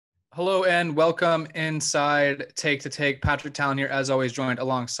Hello and welcome inside Take to Take. Patrick Tallon here, as always, joined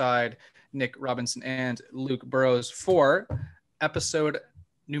alongside Nick Robinson and Luke Burrows for episode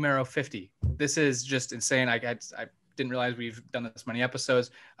numero 50. This is just insane. I didn't realize we've done this many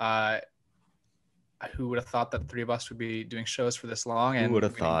episodes. Who would have thought that the three of us would be doing shows for this long? Who And would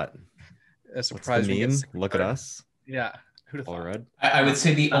have thought? a surprise. What's the meme? Look at us. Yeah. Who'd have All thought? red. I would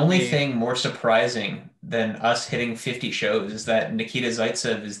say the only thing more surprising than us hitting 50 shows is that Nikita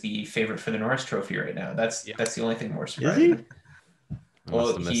Zaitsev is the favorite for the Norris Trophy right now. That's the only thing more surprising.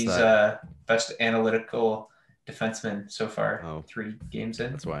 Well, he's best analytical defenseman so far. 3 games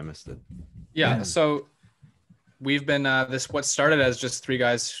in. That's why I missed it. Yeah. So we've been what started as just three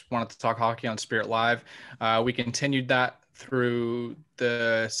guys wanted to talk hockey on Spirit Live. We continued that through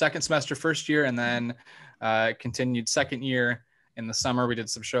the second semester, first year, and then continued second year. In the summer, we did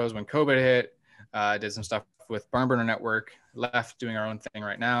some shows when COVID hit, did some stuff with Barn Burner Network, left doing our own thing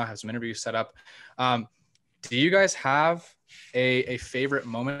right now, have some interviews set up. Do you guys have a favorite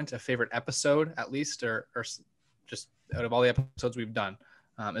moment, a favorite episode at least, or just out of all the episodes we've done?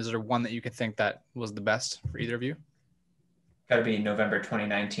 Is there one that you could think that was the best for either of you? Got to be November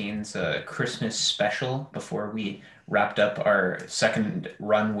 2019's Christmas special before we wrapped up our second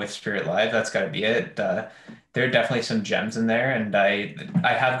run with Spirit Live. That's got to be it. There are definitely some gems in there, and I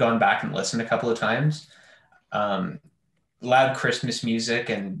have gone back and listened a couple of times. Loud Christmas music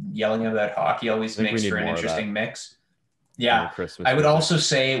and yelling about hockey always makes for an interesting mix. Yeah, I would also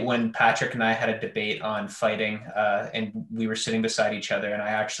say when Patrick and I had a debate on fighting, and we were sitting beside each other, and I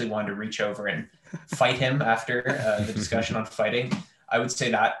actually wanted to reach over and fight him after the discussion on fighting. I would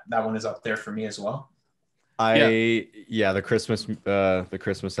say that one is up there for me as well. The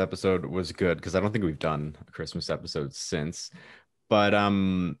Christmas episode was good because I don't think we've done a Christmas episode since. But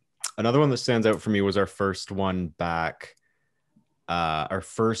another one that stands out for me was our first one back, our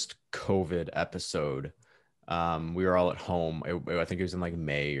first COVID episode. We were all at home. I think it was in like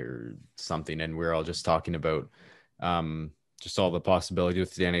May or something, and we were all just talking about just all the possibilities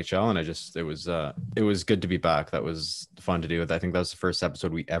with the NHL, and it was good to be back. That was fun to do. I think that was the first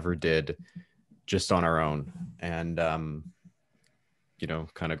episode we ever did just on our own, and kind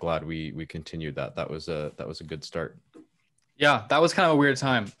of glad we continued that. That was a good start. Yeah, that was kind of a weird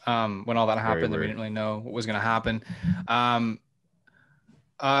time when all that happened. We didn't really know what was going to happen.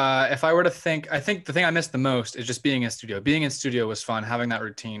 If I were to think, I think the thing I missed the most is just being in studio. Being in studio was fun, having that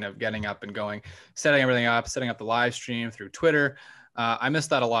routine of getting up and going, setting everything up, setting up the live stream through Twitter. I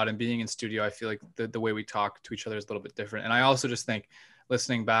missed that a lot. And being in studio, I feel like the way we talk to each other is a little bit different. And I also just think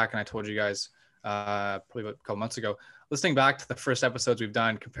listening back, and I told you guys probably about a couple months ago, listening back to the first episodes we've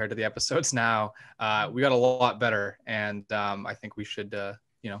done compared to the episodes now, we got a lot better. And I think we should,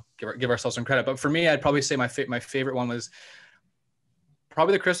 give ourselves some credit. But for me, I'd probably say my favorite one was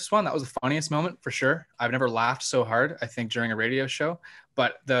probably the Christmas one. That was the funniest moment for sure. I've never laughed so hard, I think, during a radio show.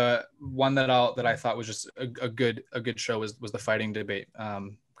 But the one that I thought was just a good show was the fighting debate.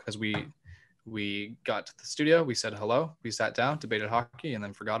 Because we got to the studio, we said hello, we sat down, debated hockey, and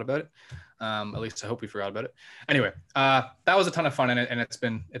then forgot about it. At least I hope we forgot about it. Anyway, that was a ton of fun, and it's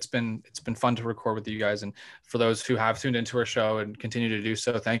been fun to record with you guys. And for those who have tuned into our show and continue to do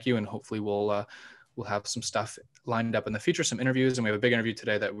so, thank you. And hopefully we'll have some stuff lined up in the future, some interviews, and we have a big interview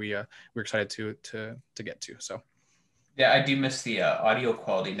today that we're excited to get to. So yeah, I do miss the audio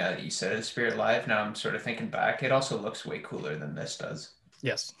quality now that you said it. Spirit Live, now I'm sort of thinking back, it also looks way cooler than this does.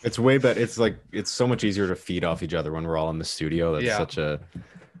 Yes, it's way better. It's so much easier to feed off each other when we're all in the studio. That's such a,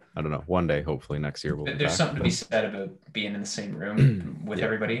 I don't know, one day, hopefully next year there's something to be said about being in the same room with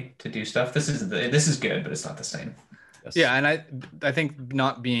everybody to do stuff. This is good, but it's not the same. Yes. Yeah, and I think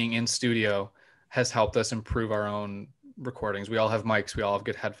not being in studio has helped us improve our own recordings. We all have mics, we all have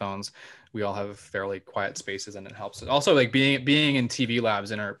good headphones, we all have fairly quiet spaces, and it helps. Also, like being in TV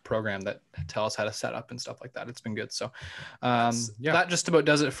labs in our program that tell us how to set up and stuff like that. It's been good. So that just about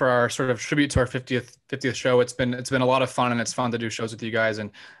does it for our sort of tribute to our 50th show. It's been a lot of fun, and it's fun to do shows with you guys.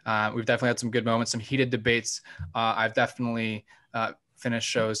 And we've definitely had some good moments, some heated debates. I've definitely finished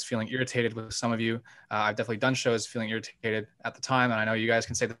shows feeling irritated with some of you. I've definitely done shows feeling irritated at the time, and I know you guys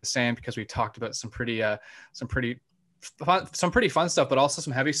can say the same because we've talked about some pretty fun stuff, but also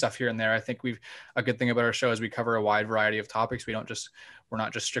some heavy stuff here and there. I think a good thing about our show is we cover a wide variety of topics. We're not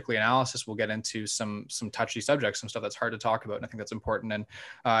just strictly analysis. We'll get into some touchy subjects, some stuff that's hard to talk about, and I think that's important. And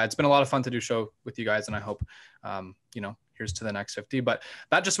it's been a lot of fun to do show with you guys, and I hope here's to the next 50. But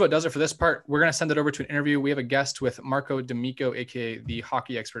that just about does it for this part. We're going to send it over to an interview. We have a guest with Marco D'Amico, aka the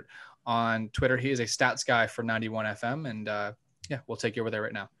hockey expert on Twitter. He is a stats guy for 91 FM, and we'll take you over there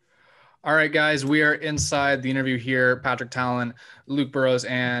right now. All right, guys, we are inside the interview here. Patrick Tallon, Luke Burrows,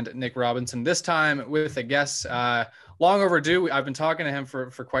 and Nick Robinson. This time with a guest, long overdue. I've been talking to him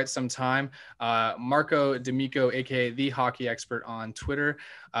for quite some time. Marco D'Amico, aka the hockey expert on Twitter.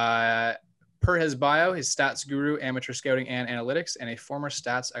 Per his bio, his stats guru, amateur scouting and analytics, and a former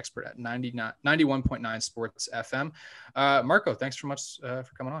stats expert at 91.9 Sports FM. Marco, thanks so much for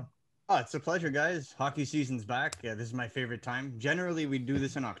coming on. Oh, it's a pleasure, guys. Hockey season's back. Yeah, this is my favorite time. Generally, we do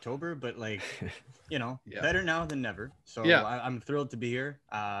this in October, but better now than never. So yeah. I'm thrilled to be here.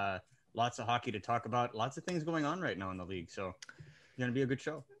 Lots of hockey to talk about. Lots of things going on right now in the league. So it's going to be a good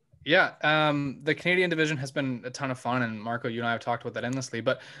show. Yeah, the Canadian division has been a ton of fun, and Marco, you and I have talked about that endlessly.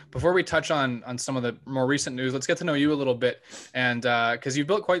 But before we touch on some of the more recent news, let's get to know you a little bit, and because you've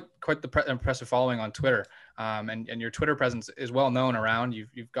built quite the impressive following on Twitter, and your Twitter presence is well known around.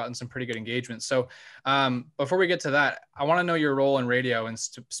 You've gotten some pretty good engagement. So before we get to that, I want to know your role in radio, and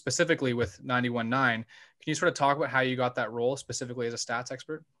specifically with 91.9. Can you sort of talk about how you got that role specifically as a stats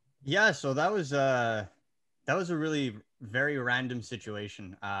expert? Yeah, so that was a really very random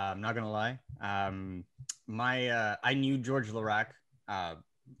situation. I'm not gonna lie. I knew George Larac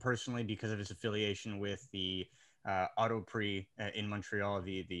personally because of his affiliation with the Auto Prix in Montreal,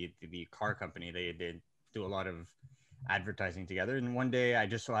 the car company. They did do a lot of advertising together. And one day I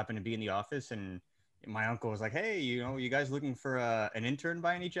just so happened to be in the office, and my uncle was like, "Hey, you guys looking for an intern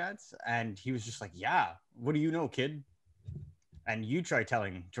by any chance?" And he was just like, "Yeah, what do you know, kid?" And you try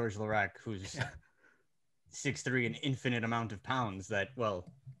telling George Larac, who's 6'3", an infinite amount of pounds, that, well,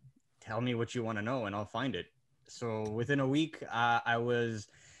 tell me what you want to know and I'll find it. So within a week, I was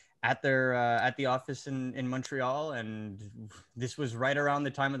at the office in Montreal, and this was right around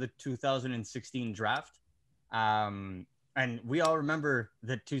the time of the 2016 draft. And we all remember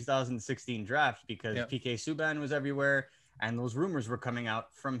the 2016 draft because PK Subban was everywhere, and those rumors were coming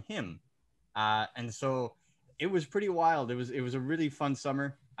out from him. And so it was pretty wild. It was a really fun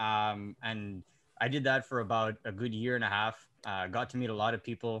summer. And I did that for about a good year and a half. Got to meet a lot of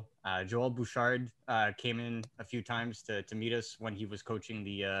people. Joel Bouchard came in a few times to meet us when he was coaching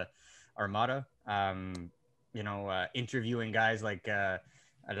the Armada. Interviewing guys like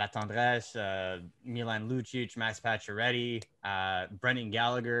La Tendresse, Milan Lucic, Max Pacioretty, Brendan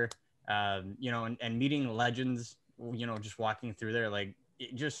Gallagher, and meeting legends, just walking through there,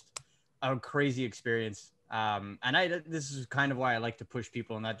 just a crazy experience. This is kind of why I like to push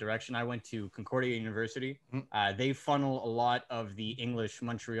people in that direction. I went to Concordia University. They funnel a lot of the English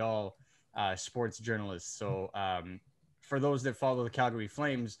Montreal sports journalists. So for those that follow the Calgary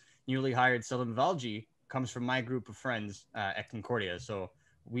Flames, newly hired Selim Valji comes from my group of friends at Concordia. So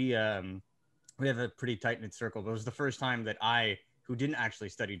we have a pretty tight-knit circle. But it was the first time that I, who didn't actually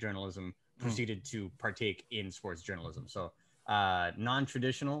study journalism, proceeded to partake in sports journalism. So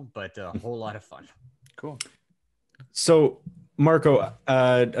non-traditional, but a whole lot of fun. Cool. So, Marco,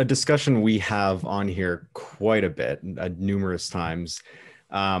 a discussion we have on here quite a bit, numerous times,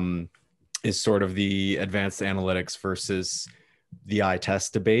 is sort of the advanced analytics versus the eye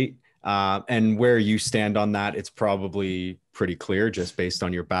test debate. And where you stand on that, it's probably pretty clear just based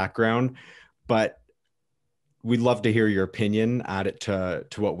on your background. But we'd love to hear your opinion, add it to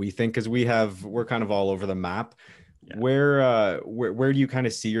what we think, because we're kind of all over the map. Yeah. Where do you kind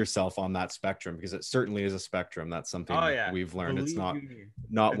of see yourself on that spectrum? Because it certainly is a spectrum. That's something we've learned. Believe it's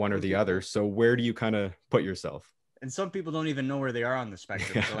not one or the other. So where do you kind of put yourself? And some people don't even know where they are on the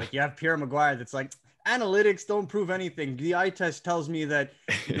spectrum. So you have Pierre Maguire that's like, analytics don't prove anything. The eye test tells me that,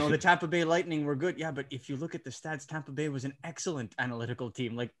 the Tampa Bay Lightning were good. Yeah, but if you look at the stats, Tampa Bay was an excellent analytical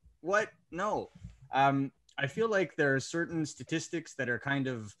team. Like, what? No. I feel like there are certain statistics that are kind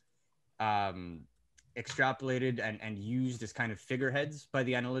of extrapolated and used as kind of figureheads by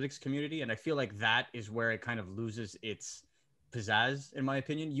the analytics community. And I feel like that is where it kind of loses its pizzazz, in my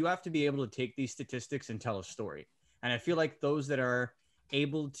opinion. You have to be able to take these statistics and tell a story. And I feel like those that are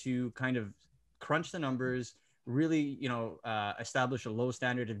able to kind of crunch the numbers, really, establish a low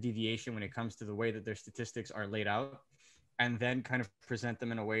standard of deviation when it comes to the way that their statistics are laid out, and then kind of present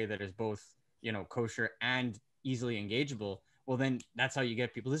them in a way that is both, kosher and easily engageable, well, then that's how you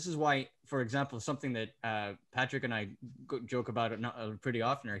get people. This is why, for example, something that Patrick and I joke about pretty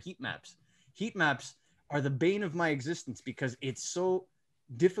often are heat maps. Heat maps are the bane of my existence because it's so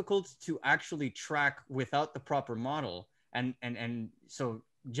difficult to actually track without the proper model. And so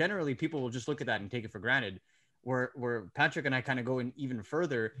generally people will just look at that and take it for granted. Where Patrick and I kind of go in even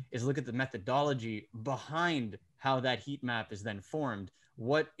further is look at the methodology behind how that heat map is then formed,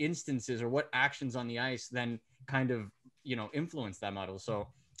 what instances or what actions on the ice then kind of, influence that model. So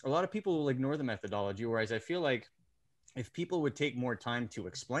a lot of people will ignore the methodology, whereas I feel like if people would take more time to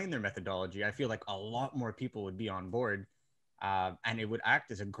explain their methodology, I feel like a lot more people would be on board, and it would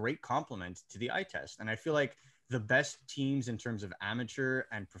act as a great complement to the eye test. And I feel like the best teams in terms of amateur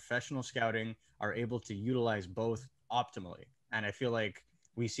and professional scouting are able to utilize both optimally. And I feel like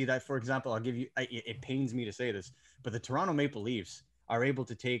we see that, for example, I'll give you, it pains me to say this, but the Toronto Maple Leafs are able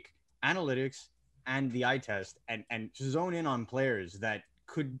to take analytics and the eye test and zone in on players that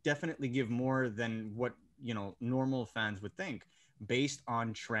could definitely give more than what, you know, normal fans would think, based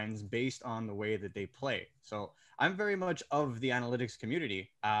on trends, based on the way that they play. So I'm very much of the analytics community.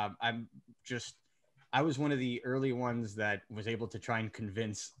 I was one of the early ones that was able to try and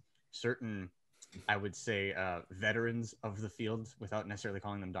convince certain, I would say, veterans of the field, without necessarily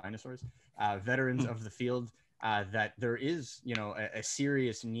calling them dinosaurs, veterans of the field, that there is, you know, a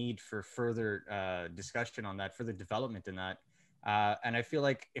serious need for further discussion on that, further development in that. And I feel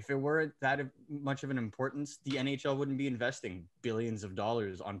like if it weren't that much of an importance, the NHL wouldn't be investing billions of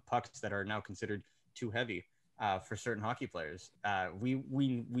dollars on pucks that are now considered too heavy for certain hockey players.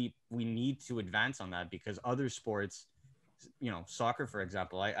 We need to advance on that, because other sports, you know, soccer, for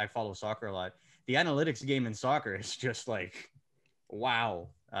example, I follow soccer a lot. The analytics game in soccer is just like, wow,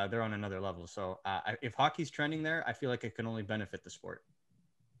 they're on another level. So if hockey's trending there, I feel like it can only benefit the sport.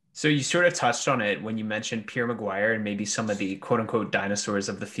 So you sort of touched on it when you mentioned Pierre Maguire and maybe some of the quote unquote dinosaurs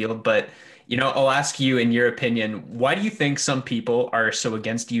of the field. But, you know, I'll ask you, in your opinion, why do you think some people are so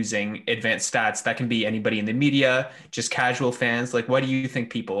against using advanced stats? That can be anybody in the media, just casual fans. Like, why do you think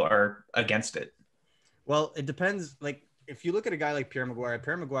people are against it? Well, it depends. Like, if you look at a guy like Pierre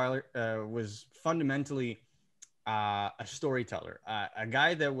Maguire was fundamentally a storyteller, a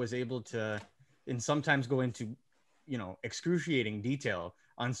guy that was able to, and sometimes go into, you know, excruciating detail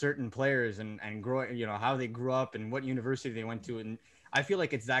on certain players and grow, you know, how they grew up and what university they went to. And I feel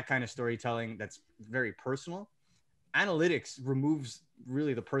like it's that kind of storytelling that's very personal. Analytics removes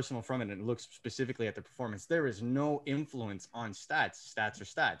really the personal from it and looks specifically at the performance. There is no influence on stats. Stats are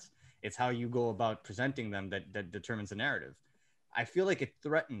stats. It's how you go about presenting them that determines the narrative. I feel like it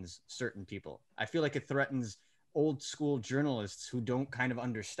threatens certain people. I feel like it threatens old school journalists who don't kind of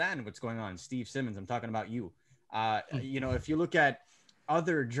understand what's going on. Steve Simmons, I'm talking about you. You know, if you look at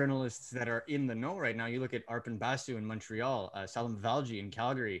other journalists that are in the know right now, you look at Arpon Basu in Montreal, Salim Valji in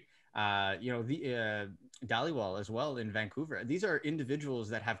Calgary, you know, the Dhaliwal as well in Vancouver. These are individuals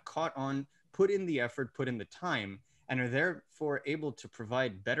that have caught on, put in the effort, put in the time, and are therefore able to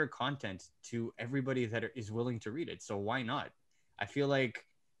provide better content to everybody that is willing to read it. So why not? I feel like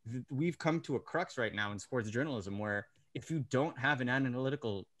we've come to a crux right now in sports journalism where if you don't have an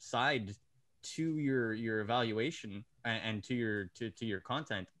analytical side to your evaluation and to your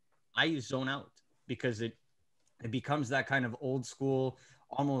content, I zone out, because it becomes that kind of old school,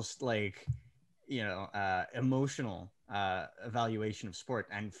 almost like, you know, emotional evaluation of sport.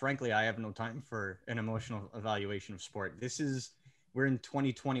 And frankly, I have no time for an emotional evaluation of sport. We're in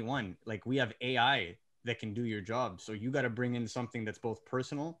 2021. Like, we have AI that can do your job. So you got to bring in something that's both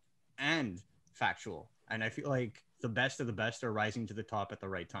personal and factual. And I feel like the best of the best are rising to the top at the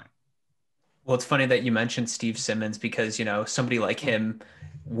right time. Well, it's funny that you mentioned Steve Simmons, because, you know, somebody like him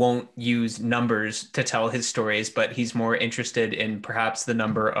won't use numbers to tell his stories, but he's more interested in perhaps the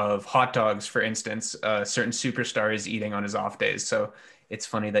number of hot dogs, for instance, certain superstars eating on his off days. So it's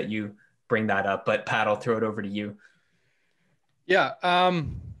funny that you bring that up. But Pat, I'll throw it over to you. Yeah,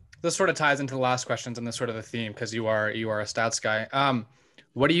 this sort of ties into the last questions and the sort of the theme, because you are a stats guy.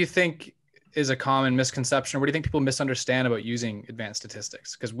 What do you think is a common misconception, or what do you think people misunderstand about using advanced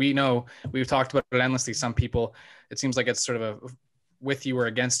statistics? Because we know, we've talked about it endlessly. Some people, it seems like it's sort of a with you or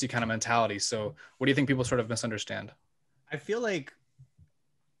against you kind of mentality. So what do you think people sort of misunderstand? I feel like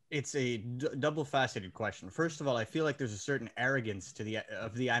it's a double faceted question. First of all, I feel like there's a certain arrogance to the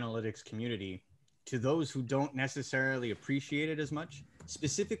analytics community, to those who don't necessarily appreciate it as much,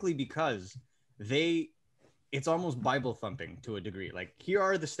 specifically because it's almost Bible thumping to a degree. Like, here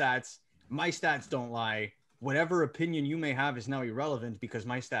are the stats. My stats don't lie. Whatever opinion you may have is now irrelevant because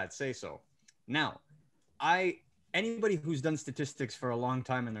my stats say so. Now, anybody who's done statistics for a long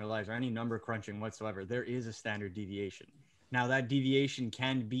time in their lives, or any number crunching whatsoever, there is a standard deviation. Now, that deviation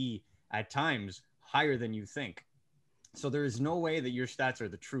can be at times higher than you think. So there is no way that your stats are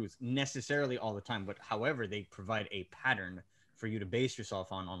the truth necessarily all the time, but however, they provide a pattern for you to base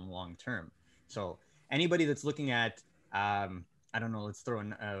yourself on long term. So anybody that's looking at, I don't know, let's throw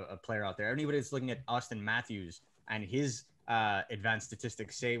a player out there. Anybody that's looking at Austin Matthews and his advanced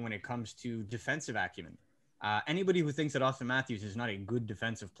statistics, say when it comes to defensive acumen, anybody who thinks that Austin Matthews is not a good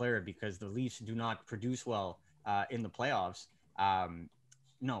defensive player because the Leafs do not produce well in the playoffs,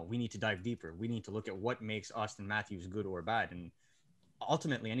 no, we need to dive deeper. We need to look at what makes Austin Matthews good or bad. And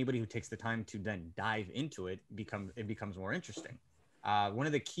ultimately, anybody who takes the time to then dive into it becomes more interesting. One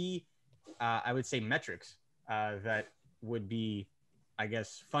of the key, I would say, metrics that would be, I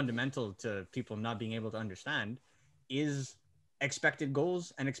guess, fundamental to people not being able to understand is expected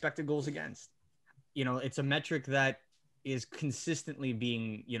goals and expected goals against. It's a metric that is consistently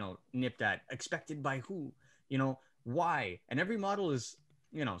being, nipped at. Expected by who? Why? And every model is,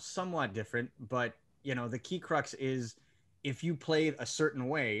 somewhat different, but, the key crux is if you played a certain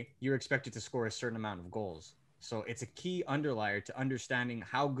way, you're expected to score a certain amount of goals. So it's a key underlier to understanding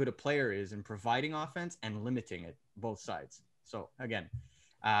how good a player is in providing offense and limiting it, both sides. So again,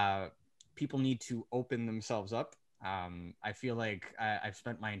 people need to open themselves up. I feel like I've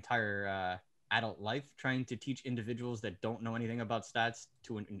spent my entire adult life trying to teach individuals that don't know anything about stats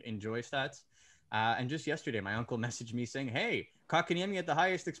to enjoy stats. And just yesterday, my uncle messaged me saying, "Hey, Kakaniemi had the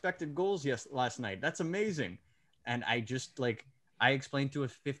highest expected goals last night. That's amazing." And I just I explained to a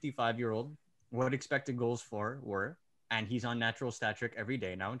 55-year-old what expected goals were, and he's on natural stat trick every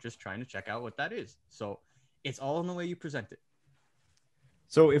day now, just trying to check out what that is. So it's all in the way you present it.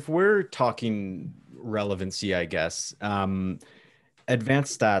 So if we're talking relevancy, I guess,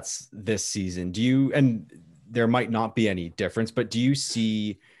 advanced stats this season, and there might not be any difference, but do you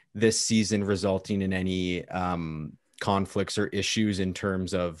see this season resulting in any conflicts or issues in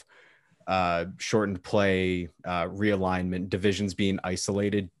terms of shortened play, realignment, divisions being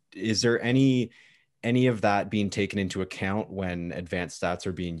isolated? Is there any of that being taken into account when advanced stats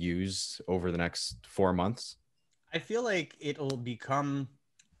are being used over the next 4 months? I feel like it'll become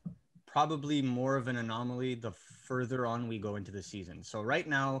probably more of an anomaly the further on we go into the season. So right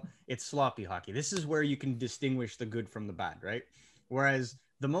now it's sloppy hockey. This is where you can distinguish the good from the bad, right? Whereas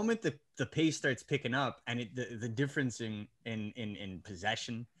the moment the pace starts picking up and the difference in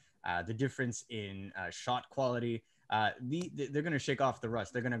possession, the difference in shot quality, they're going to shake off the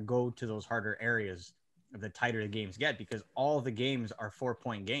rust. They're going to go to those harder areas the tighter the games get, because all the games are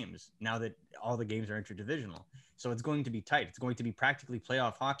 4-point games now that all the games are interdivisional. So it's going to be tight. It's going to be practically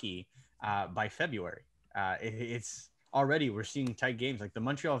playoff hockey by February. It's already, we're seeing tight games like the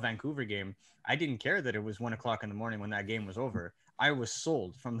Montreal-Vancouver game. I didn't care that it was 1:00 in the morning when that game was over. I was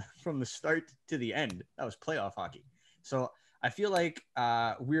sold from the start to the end. That was playoff hockey. So I feel like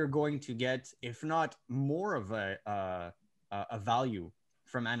we're going to get, if not more of a value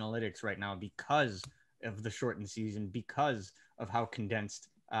from analytics right now, because of the shortened season, because of how condensed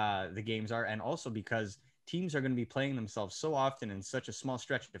the games are, and also because teams are going to be playing themselves so often in such a small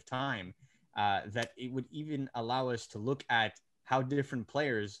stretch of time that it would even allow us to look at how different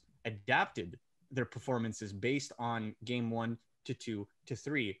players adapted their performances based on game 1 to 2 to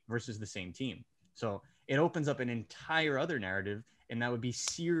 3 versus the same team. So it opens up an entire other narrative, and that would be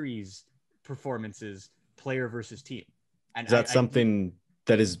series performances, player versus team. And is that something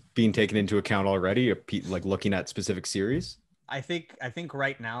that is being taken into account already, like looking at specific series? I think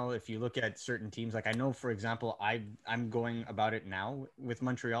right now, if you look at certain teams, like I know, for example, I'm going about it now with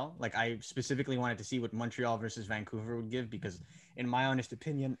Montreal. Like I specifically wanted to see what Montreal versus Vancouver would give, because in my honest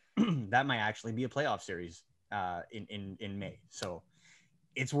opinion, that might actually be a playoff series in May. So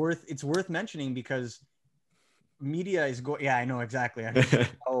it's worth mentioning, because media is going. Yeah, I know exactly.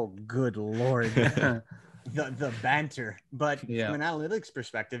 Oh, good Lord. The banter, but from an analytics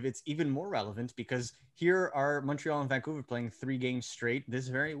perspective, it's even more relevant, because here are Montreal and Vancouver playing 3 games straight this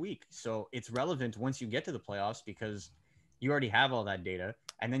very week. So it's relevant once you get to the playoffs, because you already have all that data,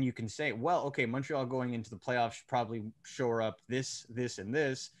 and then you can say, well, okay, Montreal going into the playoffs should probably shore up this, and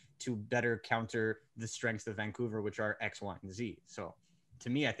this to better counter the strengths of Vancouver, which are X, Y, and Z. So to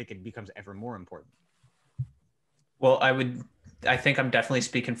me, I think it becomes ever more important. Well, I think I'm definitely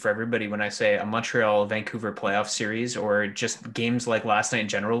speaking for everybody when I say a Montreal-Vancouver playoff series, or just games like last night in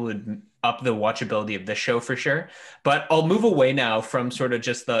general, would up the watchability of this show for sure. But I'll move away now from sort of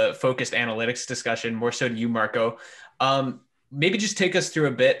just the focused analytics discussion, more so to you, Marco. Maybe just take us through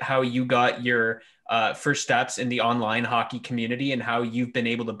a bit how you got your first steps in the online hockey community and how you've been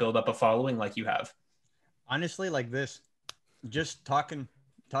able to build up a following like you have. Honestly, like this, just talking,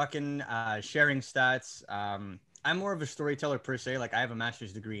 sharing stats. I'm more of a storyteller per se. Like I have a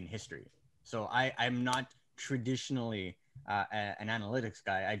master's degree in history. So I'm not traditionally an analytics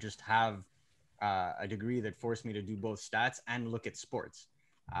guy. I just have a degree that forced me to do both stats and look at sports.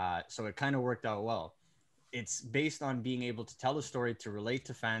 So it kind of worked out well. It's based on being able to tell a story to relate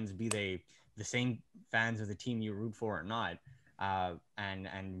to fans, be they the same fans of the team you root for or not,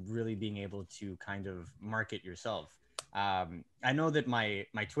 and really being able to kind of market yourself. I know that my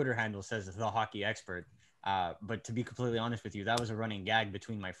Twitter handle says the hockey expert, But to be completely honest with you, that was a running gag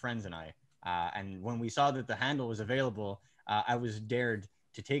between my friends and I. And when we saw that the handle was available, I was dared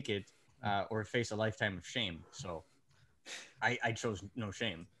to take it or face a lifetime of shame. So I chose no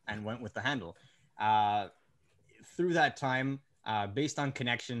shame and went with the handle. Through that time, based on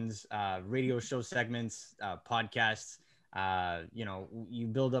connections, radio show segments, podcasts, you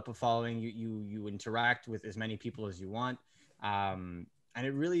build up a following, you interact with as many people as you want. And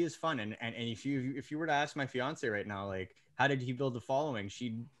it really is fun. And if you were to ask my fiance right now, like, how did he build the following?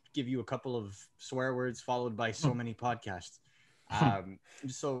 She'd give you a couple of swear words followed by so many podcasts.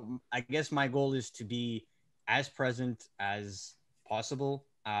 So I guess my goal is to be as present as possible,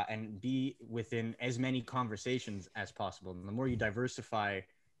 and be within as many conversations as possible. And the more you diversify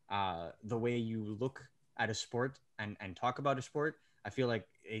the way you look at a sport and talk about a sport, I feel like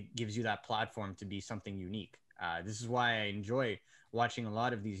it gives you that platform to be something unique. This is why I enjoy watching a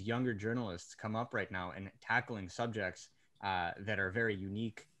lot of these younger journalists come up right now and tackling subjects that are very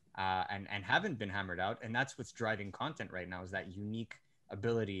unique and haven't been hammered out. And that's what's driving content right now, is that unique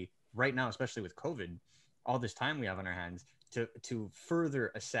ability right now, especially with COVID, all this time we have on our hands to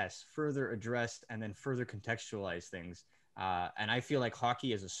further assess, further address, and then further contextualize things. And I feel like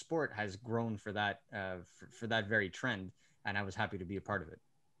hockey as a sport has grown for that very trend. And I was happy to be a part of it.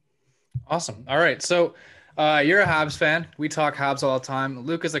 Awesome. All right. So you're a Habs fan. We talk Habs all the time.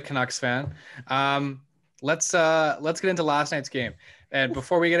 Luke is a Canucks fan. Let's get into last night's game. And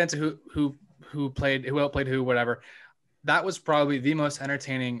before we get into who outplayed who, whatever, that was probably the most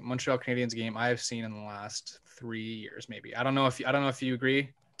entertaining Montreal Canadiens game I have seen in the last 3 years, maybe. I don't know if you agree.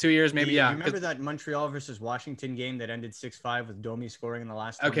 2 years, maybe. Yeah. You remember that Montreal versus Washington game that ended 6-5 with Domi scoring in the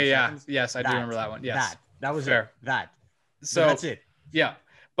last 20 Okay. Yeah. seconds? Yes, I do remember that one. Yes. That was fair. So that's it. Yeah.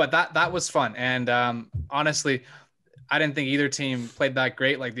 But that was fun. And honestly, I didn't think either team played that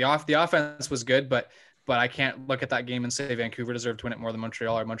great. Like the offense was good, but I can't look at that game and say Vancouver deserved to win it more than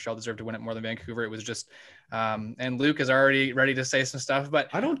Montreal, or Montreal deserved to win it more than Vancouver. It was just, and Luke is already ready to say some stuff, but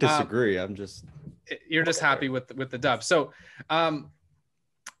I don't disagree. You're just happy with the dub. So,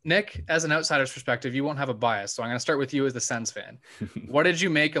 Nick, as an outsider's perspective, you won't have a bias. So I'm going to start with you as the Sens fan. What did you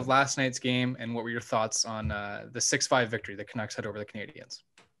make of last night's game, and what were your thoughts on the 6-5 victory the Canucks had over the Canadiens?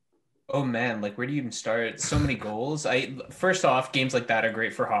 Oh man, like where do you even start? So many goals. First off, games like that are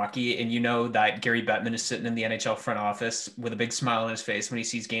great for hockey, and you know that Gary Bettman is sitting in the NHL front office with a big smile on his face when he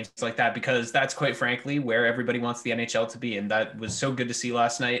sees games like that, because that's quite frankly where everybody wants the NHL to be, and that was so good to see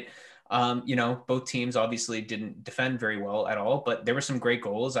last night. Both teams obviously didn't defend very well at all, but there were some great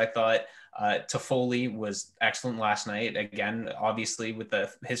goals. I thought Toffoli was excellent last night. Again, obviously with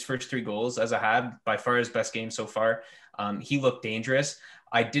his first 3 goals as a Hab, by far his best game so far. He looked dangerous.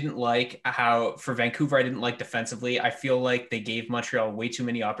 I didn't like how, for Vancouver, I didn't like defensively. I feel like they gave Montreal way too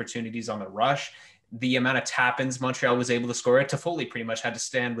many opportunities on the rush. The amount of tap-ins Montreal was able to score, Toffoli pretty much had to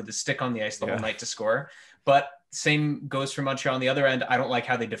stand with his stick on the ice the whole night to score. But same goes for Montreal on the other end. I don't like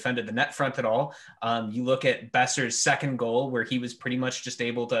how they defended the net front at all. You look at Besser's second goal, where he was pretty much just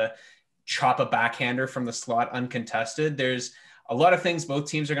able to chop a backhander from the slot uncontested. There's a lot of things both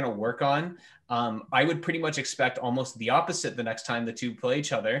teams are going to work on. I would pretty much expect almost the opposite the next time the two play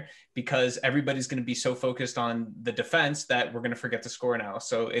each other, because everybody's going to be so focused on the defense that we're going to forget to score now.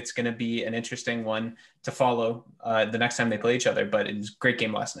 So it's going to be an interesting one to follow the next time they play each other. But it was a great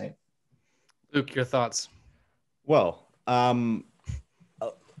game last night. Luke, your thoughts? Well,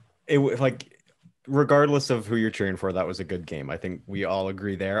 regardless of who you're cheering for, that was a good game. I think we all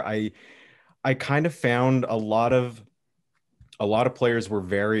agree there. I kind of found a lot of players were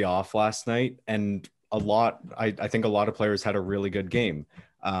very off last night, and I think a lot of players had a really good game.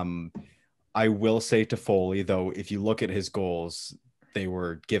 I will say Toffoli, though, if you look at his goals, they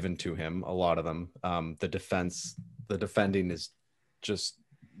were given to him, a lot of them. The defending is just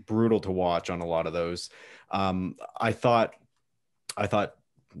brutal to watch on a lot of those. I thought,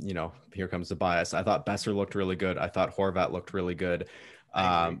 here comes the bias. I thought Besser looked really good. I thought Horvat looked really good.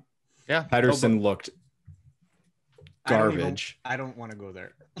 Pedersen looked garbage. I don't want to go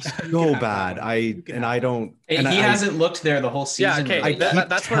there. So bad. He hasn't looked there the whole season. Yeah, okay.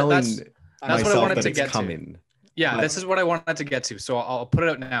 That's what I wanted to get coming. to. Yeah, this is what I wanted to get to. So I'll put it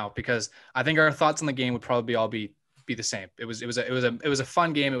out now, because I think our thoughts on the game would probably all be the same. It was a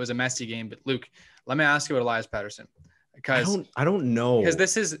fun game. It was a messy game. But Luke, let me ask you about Elias Pettersson, because I don't know, because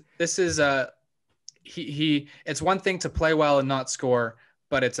this is he it's one thing to play well and not score,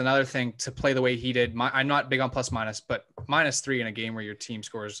 but it's another thing to play the way he did. I'm not big on plus minus, but -3 in a game where your team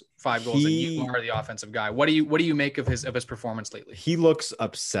scores 5 goals and you are the offensive guy. What do you make of his performance lately? He looks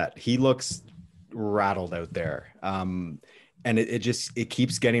upset. He looks rattled out there. and it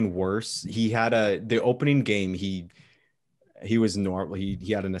keeps getting worse. He had the opening game, he was normal.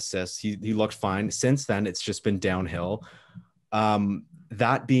 He had an assist. He looked fine. Since then, it's just been downhill.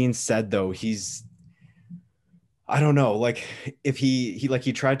 That being said, though, I don't know, like if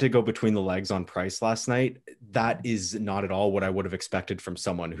he tried to go between the legs on Price last night. That is not at all what I would have expected from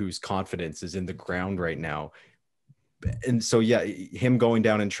someone whose confidence is in the ground right now. And so yeah, him going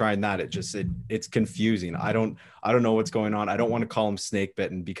down and trying that, it's confusing. I don't know what's going on. I don't want to call him snake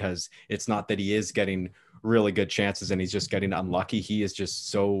bitten, because it's not that he is getting really good chances and he's just getting unlucky. He is just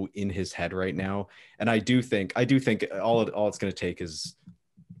so in his head right now. And I do think all it's going to take is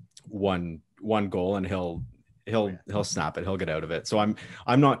one goal, and he'll snap it. He'll get out of it. So I'm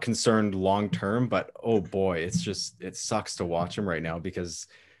not concerned long term, but oh boy, it sucks to watch him right now, because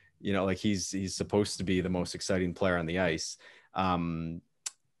like he's supposed to be the most exciting player on the ice. And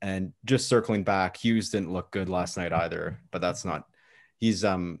just circling back, Hughes didn't look good last night either, but that's not, he's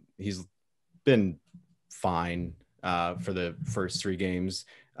been fine for the first 3 games.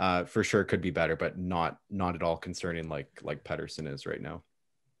 For sure could be better, but not at all concerning like Pettersson is right now.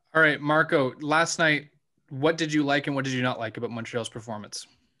 All right, Marco, last night, what did you like and what did you not like about Montreal's performance?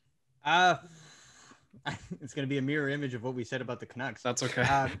 It's going to be a mirror image of what we said about the Canucks. That's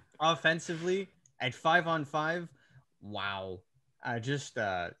okay. Offensively, at 5-on-5, wow. I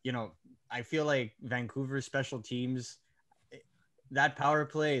feel like Vancouver's special teams, that power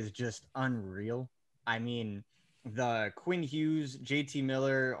play is just unreal. I mean, the Quinn Hughes, JT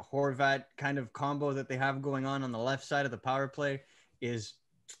Miller, Horvat kind of combo that they have going on the left side of the power play is,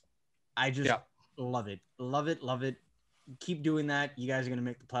 I just love it. Love it. Love it. Keep doing that. You guys are going to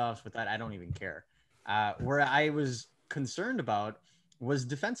make the playoffs with that. I don't even care. Where I was concerned about was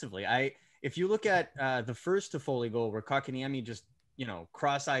defensively. If you look at the first Toffoli goal where Kotkaniemi just,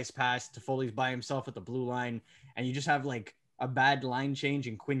 cross ice pass, Toffoli's by himself at the blue line, and you just have like a bad line change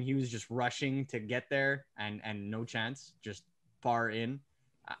and Quinn Hughes just rushing to get there and no chance, just far in.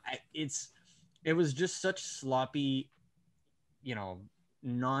 It was just such sloppy,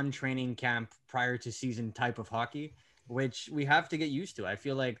 non-training camp prior to season type of hockey, which we have to get used to. I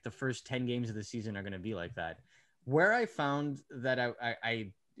feel like the first 10 games of the season are going to be like that. Where I found that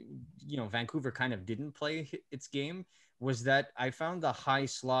I Vancouver kind of didn't play its game was that I found the high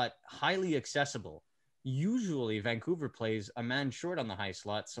slot highly accessible. Usually Vancouver plays a man short on the high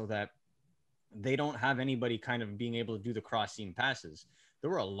slot so that they don't have anybody kind of being able to do the cross seam passes. There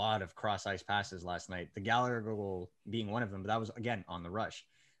were a lot of cross ice passes last night, the Gallagher goal being one of them, but that was again on the rush.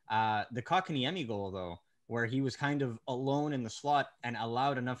 The Kotkaniemi goal though, where he was kind of alone in the slot and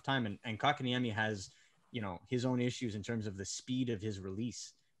allowed enough time. And Kotkaniemi has, his own issues in terms of the speed of his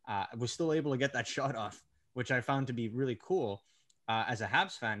release. Was still able to get that shot off, which I found to be really cool as a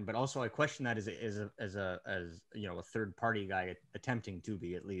Habs fan. But also I question that as a third party guy attempting to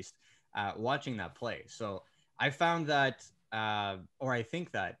be, at least watching that play. So I found that, or I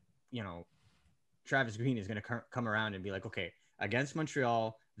think that, Travis Green is going to come around and be like, okay, against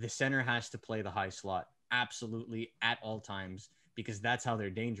Montreal, the center has to play the high slot absolutely at all times, because that's how they're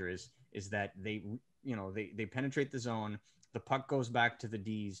dangerous, is that they penetrate the zone, the puck goes back to the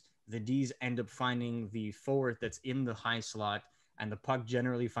Ds end up finding the forward that's in the high slot, and the puck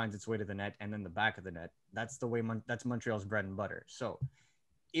generally finds its way to the net and then the back of the net. That's the way that's Montreal's bread and butter. So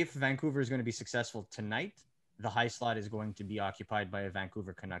if Vancouver is going to be successful tonight, the high slot is going to be occupied by a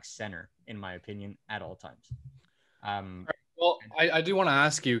Vancouver Canucks center, in my opinion, at all times. Well, I do want to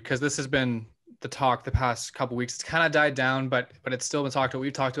ask you, because this has been the talk the past couple of weeks. It's kind of died down, but it's still been talked about.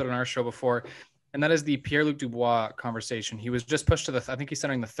 We've talked about it on our show before, and that is the Pierre-Luc Dubois conversation. He was just pushed to I think he's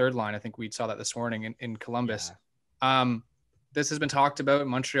centering the third line. I think we saw that this morning in Columbus. Yeah. This has been talked about.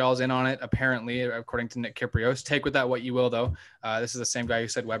 Montreal's in on it, apparently, according to Nick Kypreos. Take with that what you will, though. This is the same guy who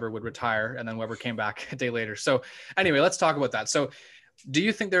said Weber would retire, and then Weber came back a day later. So anyway, let's talk about that. So do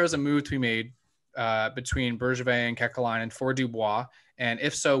you think there is a move to be made between Bergevin and Kekalainen for Dubois? And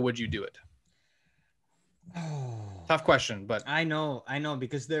if so, would you do it? Tough question, but I know,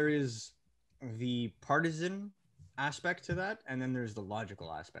 because there is the partisan aspect to that, and then there's the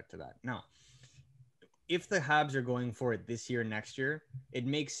logical aspect to that. Now, if the Habs are going for it this year, next year, it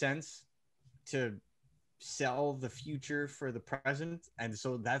makes sense to sell the future for the present, and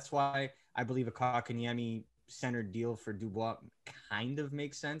so that's why I believe a Kotkaniemi centered deal for Dubois kind of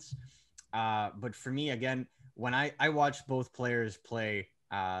makes sense. But for me, again, when I watched both players play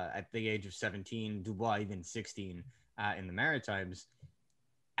at the age of 17, Dubois even 16 in the Maritimes,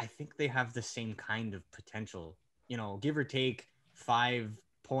 I think they have the same kind of potential, give or take 5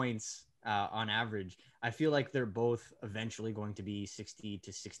 points on average. I feel like they're both eventually going to be 60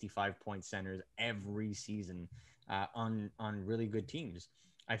 to 65 point centers every season. on really good teams.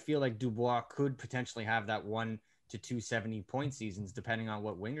 I feel like Dubois could potentially have that 1 to 270 point seasons depending on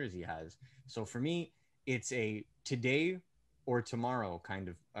what wingers he has. So for me, it's a today or tomorrow kind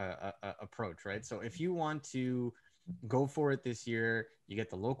of approach, right? So if you want to go for it this year, you get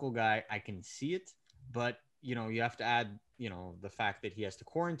the local guy. I can see it, but you have to add, the fact that he has to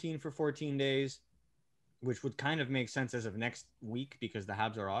quarantine for 14 days, which would kind of make sense as of next week because the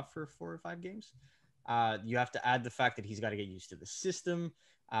Habs are off for 4 or 5 games. You have to add the fact that he's got to get used to the system.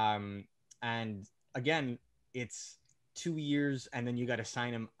 And again, it's 2 years and then you got to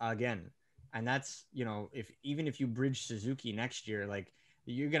sign him again. And that's, if you bridge Suzuki next year, like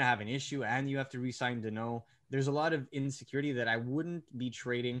you're going to have an issue and you have to re-sign Danault. There's a lot of insecurity that I wouldn't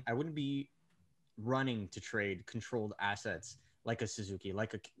be running to trade controlled assets like a Suzuki,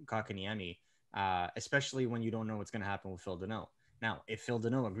 like a Kotkaniemi, especially when you don't know what's going to happen with Phil Danault. Now, if Phil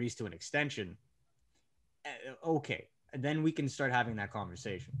Danault agrees to an extension, okay, then we can start having that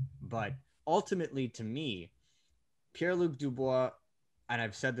conversation. But ultimately, to me, Pierre-Luc Dubois, and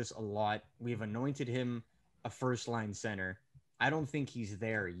I've said this a lot, we've anointed him a first-line center. I don't think he's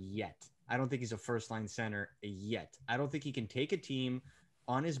there yet. I don't think he's a first-line center yet. I don't think he can take a team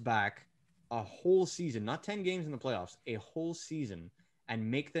on his back a whole season, not 10 games in the playoffs, a whole season, and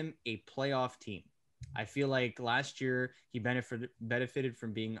make them a playoff team. I feel like last year he benefited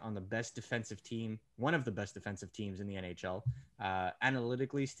from being on the best defensive team, one of the best defensive teams in the NHL,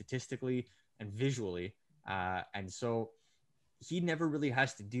 analytically, statistically, and visually. And so he never really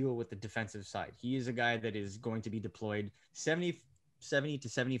has to deal with the defensive side. He is a guy that is going to be deployed 70 to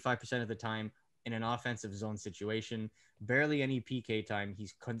 75% of the time in an offensive zone situation, barely any PK time.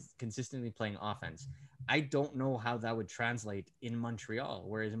 He's consistently playing offense. I don't know how that would translate in Montreal,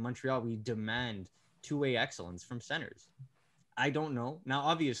 whereas in Montreal, we demand two-way excellence from centers. I don't know. Now,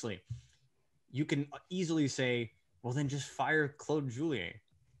 obviously, you can easily say, well, then just fire Claude Julien,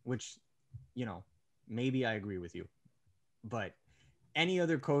 which, maybe I agree with you. But any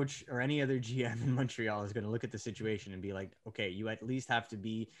other coach or any other GM in Montreal is going to look at the situation and be like, okay, you at least have to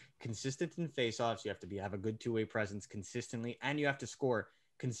be consistent in faceoffs. You have to have a good two-way presence consistently, and you have to score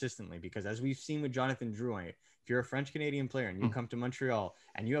consistently, because as we've seen with Jonathan Drouin, if you're a French Canadian player and you come to Montreal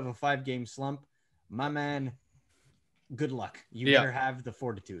and you have a 5-game slump, my man, good luck. You better have the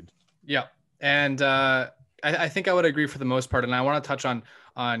fortitude. Yeah. And I think I would agree for the most part. And I want to touch on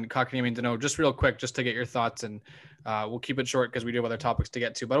Kotkaniemi and Danault just real quick, just to get your thoughts. And we'll keep it short because we do have other topics to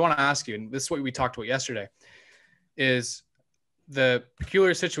get to. But I want to ask you, and this is what we talked about yesterday, is the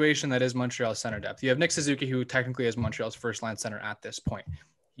peculiar situation that is Montreal's center depth. You have Nick Suzuki, who technically is Montreal's first-line center at this point.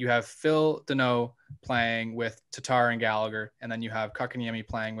 You have Phil Danault playing with Tatar and Gallagher, and then you have Kotkaniemi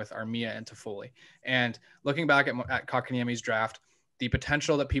playing with Armia and Toffoli. And looking back at Kotkaniemi's draft, the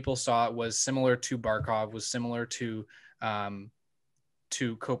potential that people saw was similar to Barkov, was similar to Kopitar.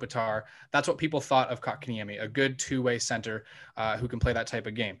 That's what people thought of Kotkaniemi, a good two-way center who can play that type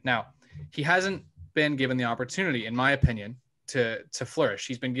of game. Now, he hasn't been given the opportunity, in my opinion, to flourish.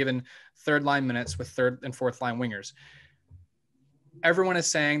 He's been given third-line minutes with third and fourth-line wingers. Everyone is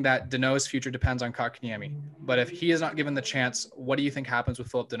saying that Danault's future depends on Kotkaniemi, but if he is not given the chance, what do you think happens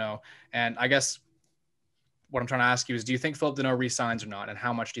with Philip Danault? And I guess what I'm trying to ask you is, do you think Philip Danault resigns or not? And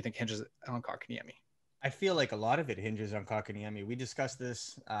how much do you think hinges on Kotkaniemi? I feel like a lot of it hinges on Kotkaniemi. We discuss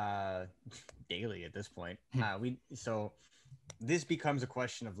this daily at this point. So this becomes a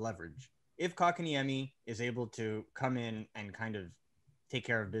question of leverage. If Kotkaniemi is able to come in and kind of take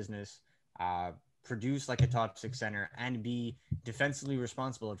care of business, produce like a top 6 center, and be defensively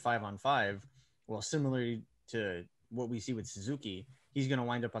responsible at 5-on-5, well, similarly to what we see with Suzuki, he's going to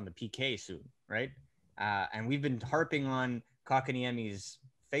wind up on the PK soon, right? And we've been harping on Kotkaniemi's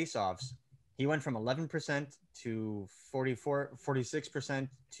faceoffs. He went from 11% to 46%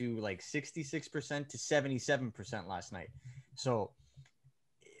 to like 66% to 77% last night. So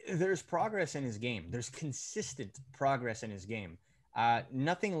there's progress in his game. There's consistent progress in his game.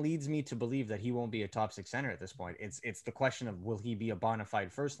 Nothing leads me to believe that he won't be a top 6 center at this point. It's the question of, will he be a bona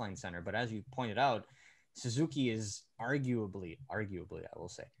fide first line center? But as you pointed out, Suzuki is arguably, I will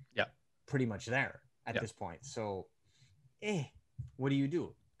say, pretty much there at this point. So, what do you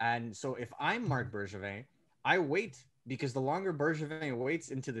do? And so if I'm Marc Bergevin, I wait, because the longer Bergevin waits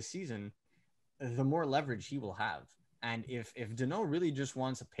into the season, the more leverage he will have. And if Danault really just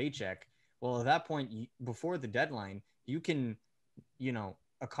wants a paycheck, well, at that point, before the deadline, you can,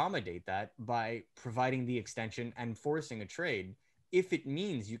 accommodate that by providing the extension and forcing a trade, if it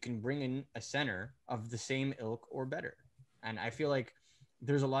means you can bring in a center of the same ilk or better. And I feel like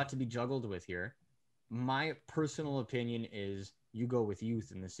there's a lot to be juggled with here. My personal opinion is you go with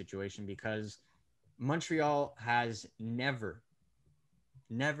youth in this situation, because Montreal has never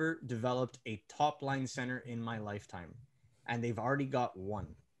developed a top line center in my lifetime, and they've already got one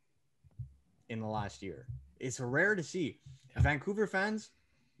in the last year. It's rare to see. Yeah. Vancouver fans,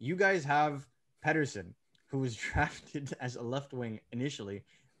 you guys have Pettersson, who was drafted as a left wing initially,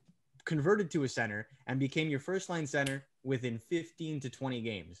 converted to a center, and became your first line center within 15 to 20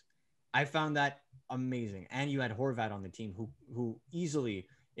 games. I found that amazing. And you had Horvat on the team, who easily,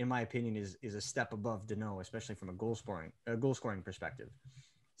 in my opinion, is a step above Danault, especially from a goal scoring perspective.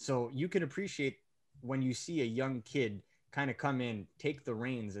 So you can appreciate when you see a young kid kind of come in, take the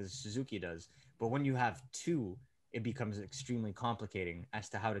reins as Suzuki does. But when you have two, it becomes extremely complicating as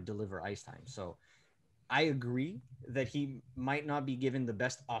to how to deliver ice time. So I agree that he might not be given the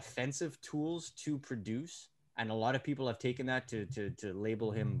best offensive tools to produce. And a lot of people have taken that to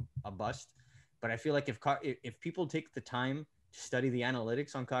label him a bust. But I feel like if people take the time to study the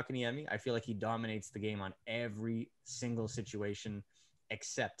analytics on Kotkaniemi, I feel like he dominates the game on every single situation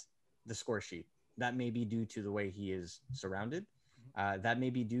except the score sheet. That may be due to the way he is surrounded. That may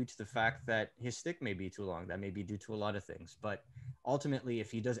be due to the fact that his stick may be too long. That may be due to a lot of things. But ultimately,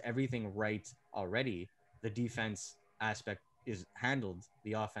 if he does everything right already, the defense aspect is handled.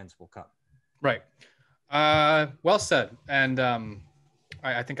 The offense will come. Right. Well said. And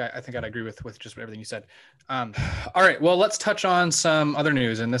I think I'd agree with just everything you said. All right. Well, let's touch on some other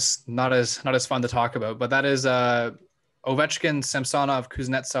news, and this not as fun to talk about, but that is Ovechkin, Samsonov,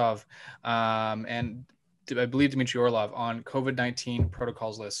 Kuznetsov, and I believe Dmitry Orlov on COVID-19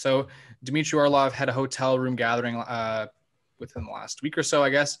 protocols list. So Dmitry Orlov had a hotel room gathering within the last week or so, I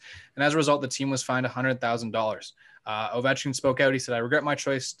guess. And as a result, the team was fined $100,000. Ovechkin spoke out. He said, "I regret my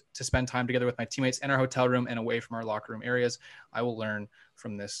choice to spend time together with my teammates in our hotel room and away from our locker room areas. I will learn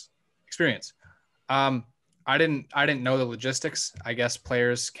from this experience." I didn't know the logistics. I guess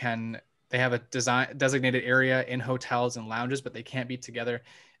players they have a designated area in hotels and lounges, but they can't be together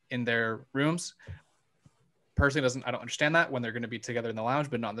in their rooms. Personally, I don't understand that when they're going to be together in the lounge,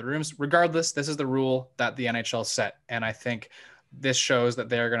 but not in the rooms. Regardless, this is the rule that the NHL set. And I think this shows that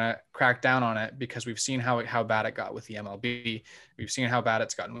they're going to crack down on it, because we've seen how bad it got with the MLB. We've seen how bad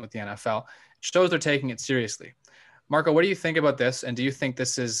it's gotten with the NFL. It shows they're taking it seriously. Marco, what do you think about this? And do you think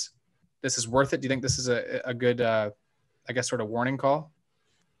this is worth it? Do you think this is a good, I guess, sort of warning call?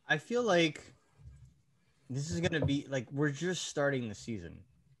 I feel like this is going to be like, we're just starting the season.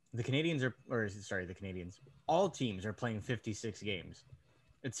 The Canadians all teams are playing 56 games.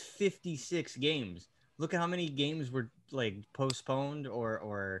 It's 56 games. Look at how many games were like postponed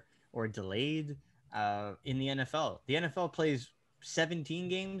or delayed in the NFL. The NFL plays 17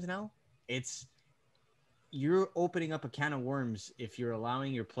 games now. You're opening up a can of worms if you're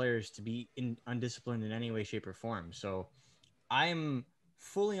allowing your players to be undisciplined in any way, shape, or form. So I'm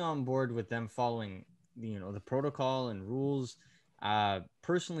fully on board with them following the protocol and rules.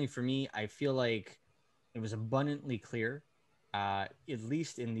 Personally, for me, I feel like it was abundantly clear, at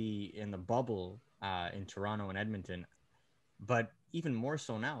least in the bubble in Toronto and Edmonton, but even more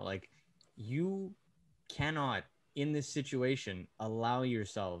so now. Like, you cannot, in this situation, allow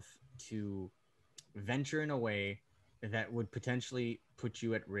yourself to venture in a way that would potentially put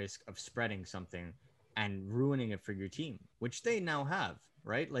you at risk of spreading something and ruining it for your team, which they now have,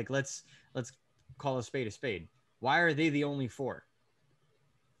 right? Like, let's call a spade a spade. Why are they the only four?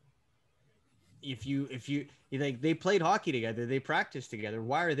 If you like, they played hockey together, they practiced together.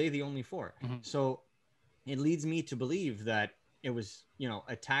 Why are they the only four? Mm-hmm. So it leads me to believe that it was,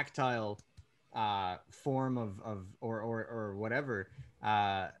 a tactile form of or whatever.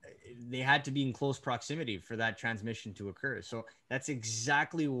 They had to be in close proximity for that transmission to occur. So that's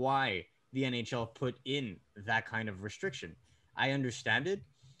exactly why the NHL put in that kind of restriction. I understand it.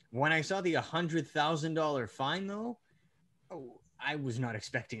 When I saw the $100,000 fine, though, I was not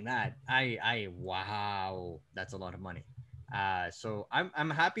expecting that. Wow, that's a lot of money. So I'm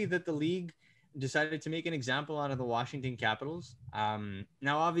happy that the league decided to make an example out of the Washington Capitals.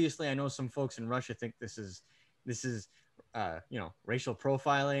 Now, obviously, I know some folks in Russia think this is racial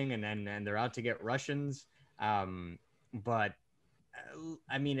profiling, and they're out to get Russians. But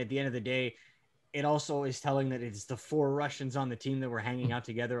I mean, at the end of the day, it also is telling that it's the four Russians on the team that were hanging out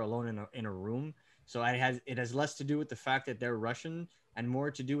together alone in a room. So it has less to do with the fact that they're Russian and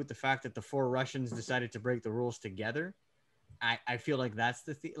more to do with the fact that the four Russians decided to break the rules together. I feel like that's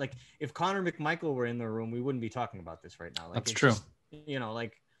the thing. Like, if Connor McMichael were in the room, we wouldn't be talking about this right now. Like, that's true. Just,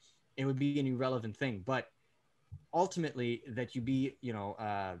 like, it would be an irrelevant thing. But ultimately, that you be,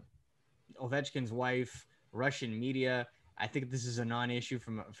 Ovechkin's wife, Russian media, I think this is a non-issue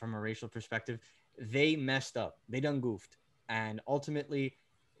from a racial perspective. They messed up. They done goofed. And ultimately,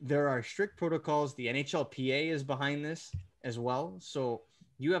 there are strict protocols. The NHLPA is behind this as well. So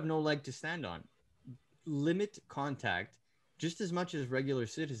you have no leg to stand on. Limit contact just as much as regular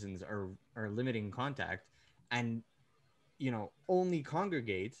citizens are limiting contact, and only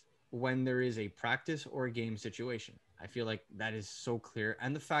congregate when there is a practice or a game situation. I feel like that is so clear.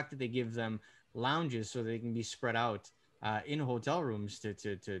 And the fact that they give them lounges so they can be spread out in hotel rooms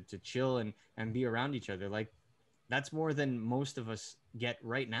to chill and be around each other. Like, that's more than most of us get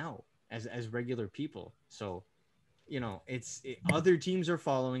right now as regular people. So, other teams are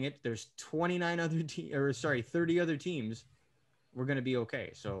following it. There's 30 other teams. We're going to be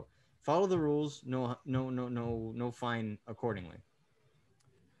okay. So follow the rules. No fine accordingly.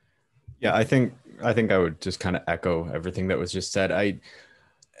 Yeah, I think I would just kind of echo everything that was just said.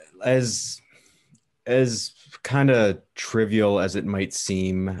 As kind of trivial as it might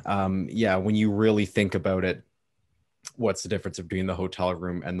seem, yeah, when you really think about it, what's the difference between the hotel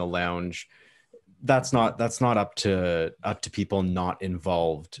room and the lounge? That's not up to people not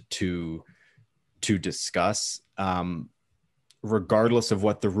involved to discuss. Regardless of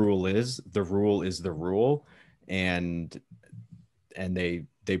what the rule is the rule, and they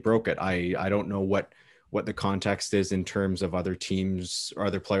broke it. I don't know what the context is in terms of other teams or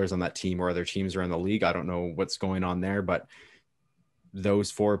other players on that team or other teams around the league. I don't know what's going on there, but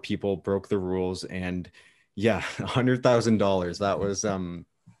those 4 people broke the rules, and yeah, $100,000.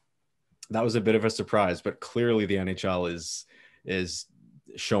 That was a bit of a surprise, but clearly the NHL is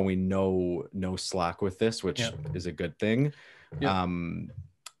showing no slack with this, which is a good thing.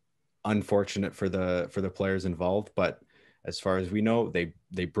 Unfortunate for the players involved, but as far as we know,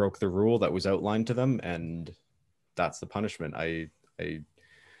 they broke the rule that was outlined to them, and that's the punishment. I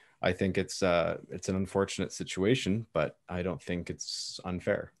think it's an unfortunate situation, but I don't think it's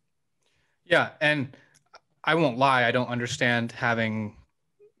unfair. Yeah, and I won't lie, I don't understand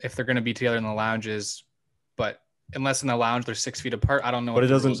if they're going to be together in the lounges, but unless in the lounge they're 6 feet apart, I don't know. But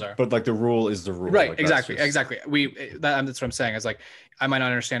the rules are. But like the rule is the rule, right? Like, exactly. That's what I'm saying. Is like, I might not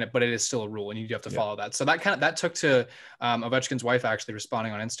understand it, but it is still a rule, and you do have to follow that. So that took to Ovechkin's wife actually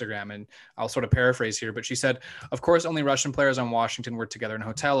responding on Instagram, and I'll sort of paraphrase here, but she said, "Of course, only Russian players on Washington were together in a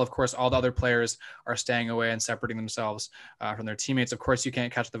hotel. Of course, all the other players are staying away and separating themselves from their teammates. Of course, you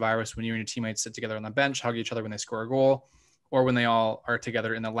can't catch the virus when you and your teammates sit together on the bench, hug each other when they score a goal, or when they all are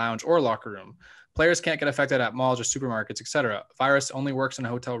together in the lounge or locker room. Players can't get affected at malls or supermarkets, etc. Virus only works in a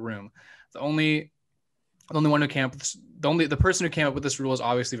hotel room. The person who came up with this rule is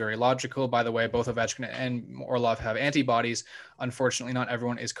obviously very logical. By the way, both Ovechkin and Orlov have antibodies. Unfortunately, not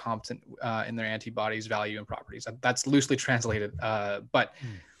everyone is competent in their antibodies' value and properties. That's loosely translated, but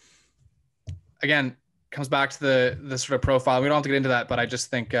again, comes back to the sort of profile. We don't have to get into that, but I just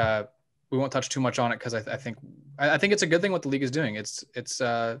think we won't touch too much on it because I think it's a good thing what the league is doing. It's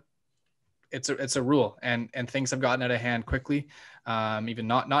a rule, and things have gotten out of hand quickly. Even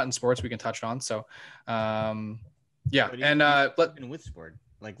not in sports, we can touch on. So, yeah, and with sport,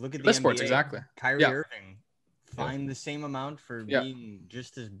 like look at the with NBA. Sports, exactly. Kyrie Irving fined the same amount for being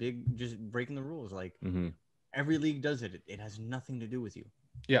just as big, just breaking the rules. Like every league does it. It has nothing to do with you.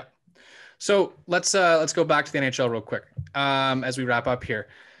 Yeah. So let's go back to the NHL real quick as we wrap up here.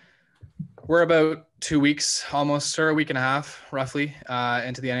 We're about 2 weeks, almost, or a week and a half, roughly,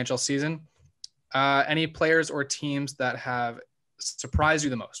 into the NHL season. Any players or teams that have surprised you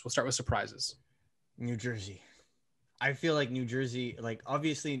the most? We'll start with surprises. New Jersey. I feel like New Jersey, like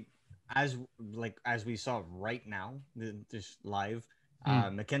obviously, as we saw right now, this live,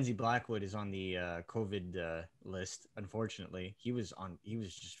 Mackenzie Blackwood is on the COVID list. Unfortunately, he was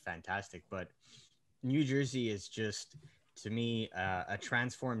just fantastic. But New Jersey is just, to me, a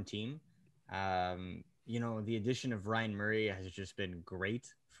transformed team. The addition of Ryan Murray has just been great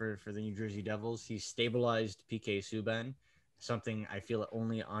for the New Jersey Devils. He's stabilized PK Subban, something I feel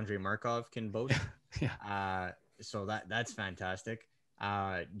only Andrei Markov can boast. So that's fantastic.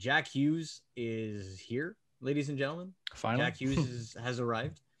 Jack Hughes is here, ladies and gentlemen. Finally. Jack Hughes has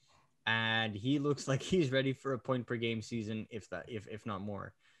arrived, and he looks like he's ready for a point per game season, if not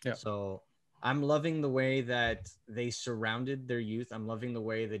more. Yeah. So I'm loving the way that they surrounded their youth. I'm loving the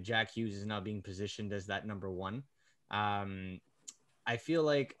way that Jack Hughes is now being positioned as that number one. I feel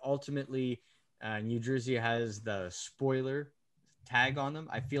like ultimately New Jersey has the spoiler tag on them.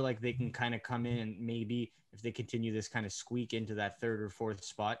 I feel like they can kind of come in and maybe, if they continue this, kind of squeak into that third or fourth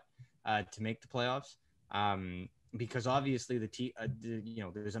spot to make the playoffs. Because obviously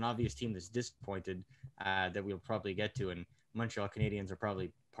there's an obvious team that's disappointed that we'll probably get to, and Montreal Canadiens are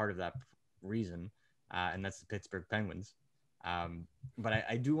probably part of that reason, and that's the Pittsburgh Penguins. But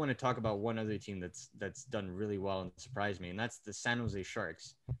I do want to talk about one other team that's done really well and surprised me, and that's the San Jose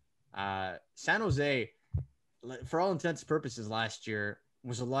Sharks. San Jose, for all intents and purposes, last year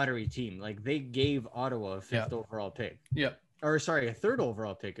was a lottery team. Like, they gave Ottawa a fifth overall pick. Yeah. Or sorry, a third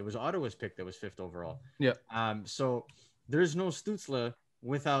overall pick. It was Ottawa's pick that was fifth overall. Yeah. So there's no Stützle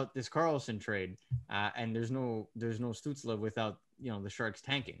without this Carlson trade, and there's no Stützle without the Sharks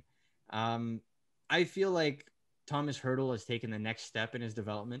tanking. I feel like Thomas Hertl has taken the next step in his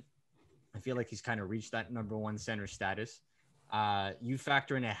development. I feel like he's kind of reached that number one center status. You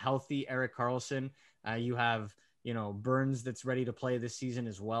factor in a healthy Erik Karlsson. You have Burns that's ready to play this season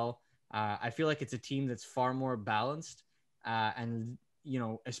as well. I feel like it's a team that's far more balanced. And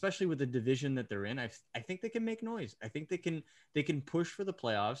especially with the division that they're in, I think they can make noise. I think they can push for the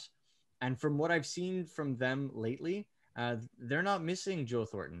playoffs. And from what I've seen from them lately, they're not missing Joe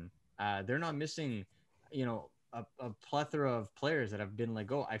Thornton. They're not missing, a plethora of players that have been let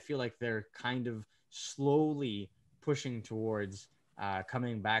go. I feel like they're kind of slowly pushing towards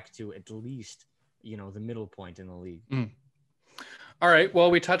coming back to at least, the middle point in the league. All right. Well,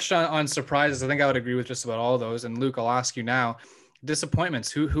 we touched on surprises. I think I would agree with just about all of those. And Luke, I'll ask you now,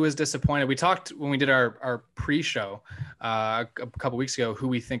 disappointments. Who is disappointed? We talked when we did our pre-show a couple weeks ago, who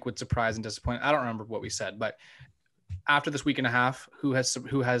we think would surprise and disappoint. I don't remember what we said, but after this week and a half, who has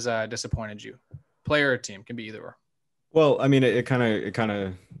disappointed you? Player or team, can be either or. Well, I mean, it kind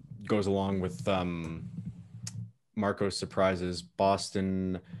of goes along with Marco's surprises.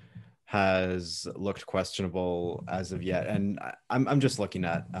 Boston has looked questionable as of yet, and I'm just looking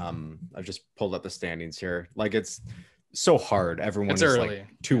at I've just pulled up the standings here. Like, it's so hard. Everyone is early. Like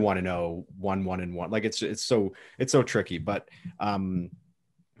 2-1-0, 1-1-1. Like, it's so tricky. But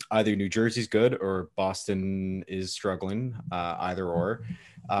either New Jersey's good or Boston is struggling. Either or.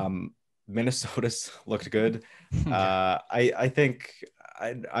 Minnesota's looked good. I think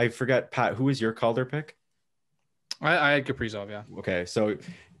I forget, Pat, who was your Calder pick? I had Kaprizov. Yeah. Okay, so.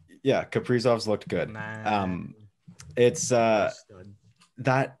 Yeah, Kaprizov's looked good. It's that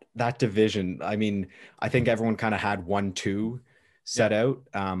division. I mean, I think everyone kind of had 1-2 set out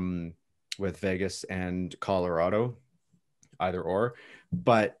with Vegas and Colorado, either or.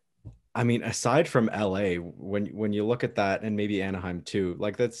 But I mean, aside from LA, when you look at that, and maybe Anaheim too,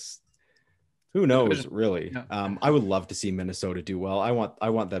 like, that's, who knows, really. Yeah. I would love to see Minnesota do well. I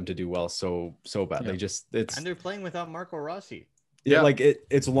want them to do well so bad. Yeah. And they're playing without Marco Rossi. Yeah, like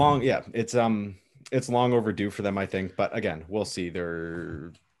it's long. Yeah, it's long overdue for them, I think. But again, we'll see.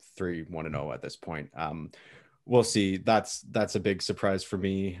 They're 3-1-0 at this point. We'll see. That's a big surprise for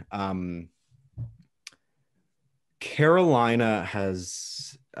me. Carolina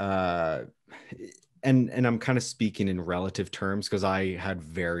has, and I'm kind of speaking in relative terms because I had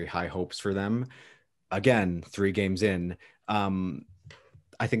very high hopes for them. Again, 3 games in,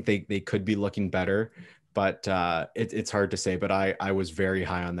 I think they could be looking better. But it's hard to say, but I was very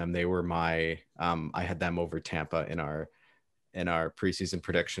high on them. They were my I had them over Tampa in our preseason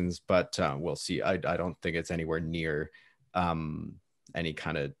predictions, but we'll see. I don't think it's anywhere near any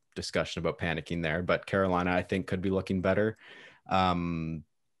kind of discussion about panicking there. But Carolina, I think, could be looking better.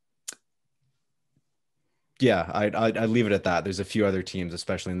 Yeah, I'd leave it at that. There's a few other teams,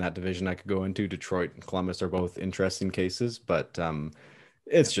 especially in that division, I could go into. Detroit and Columbus are both interesting cases, but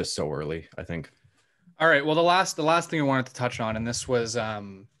it's just so early, I think. All right. Well, the last thing I wanted to touch on, and this was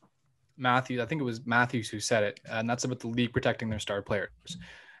Matthews. I think it was Matthews who said it, and that's about the league protecting their star players.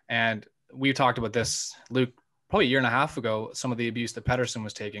 And we talked about this, Luke, probably a year and a half ago, some of the abuse that Pettersson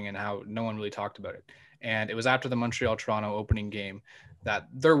was taking and how no one really talked about it. And it was after the Montreal-Toronto opening game that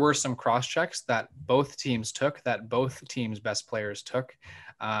there were some cross checks that both teams took, that both teams' best players took,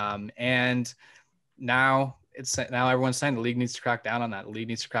 and now everyone's saying the league needs to crack down on that. The league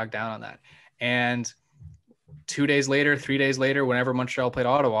needs to crack down on that. And 3 days later, whenever Montreal played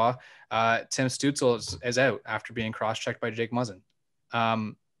Ottawa, Tim Stützle is out after being cross-checked by Jake Muzzin.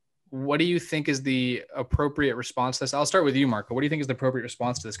 What do you think is the appropriate response to this? I'll start with you, Marco. What do you think is the appropriate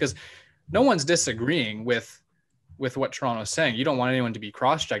response to this? Because no one's disagreeing with what Toronto's saying. You don't want anyone to be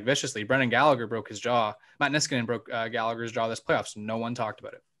cross-checked viciously. Brendan Gallagher broke his jaw. Matt Niskanen broke Gallagher's jaw this playoffs. No one talked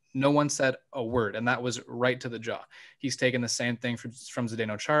about it. No one said a word, and that was right to the jaw. He's taken the same thing from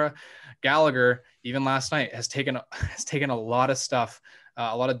Zdeno Chara. Gallagher, even last night, has taken a lot of stuff,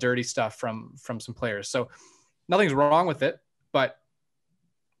 a lot of dirty stuff from some players. So nothing's wrong with it, but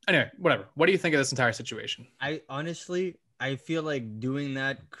anyway, whatever. What do you think of this entire situation? I feel like doing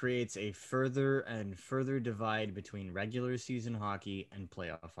that creates a further and further divide between regular season hockey and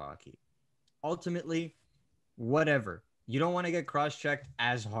playoff hockey. Ultimately, whatever. You don't want to get cross-checked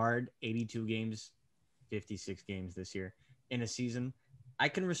as hard, 82 games, 56 games this year. in a season. I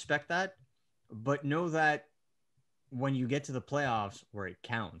can respect that, but know that when you get to the playoffs where it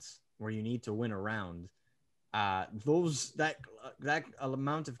counts, where you need to win a round, that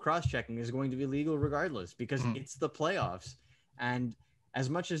amount of cross-checking is going to be legal regardless, because it's the playoffs. And as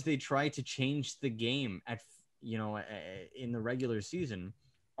much as they try to change the game in the regular season,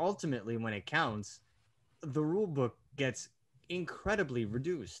 ultimately when it counts, the rule book gets incredibly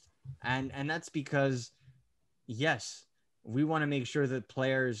reduced. And that's because, yes, we want to make sure that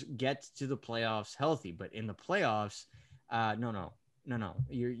players get to the playoffs healthy, but in the playoffs, no.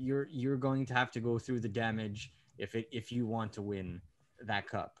 You're going to have to go through the damage if you want to win that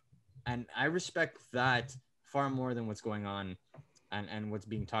cup. And I respect that far more than what's going on and what's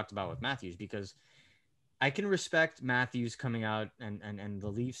being talked about with Matthews, because I can respect Matthews coming out and the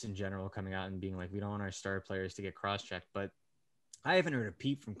Leafs in general coming out and being like, we don't want our star players to get cross-checked. But I haven't heard a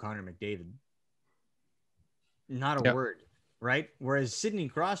peep from Connor McDavid. Not a word, right? Whereas Sidney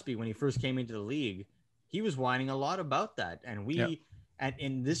Crosby, when he first came into the league, he was whining a lot about that. And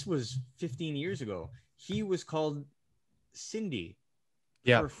and this was 15 years ago. He was called Cindy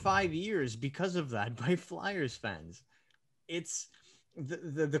for 5 years because of that by Flyers fans. It's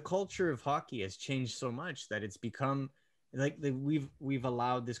the culture of hockey has changed so much that it's become like we've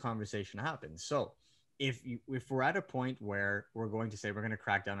allowed this conversation to happen. So if we're at a point where we're going to say we're going to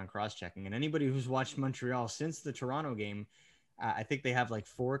crack down on cross-checking, and anybody who's watched Montreal since the Toronto game, I think they have like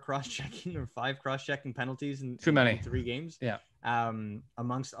 4 cross-checking or 5 cross-checking penalties in 3 games. Yeah.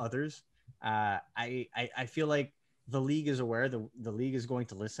 Amongst others. I feel like the league is aware. The league is going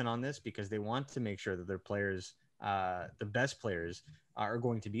to listen on this because they want to make sure that their players, the best players, are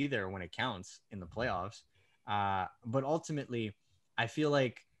going to be there when it counts in the playoffs. But ultimately, I feel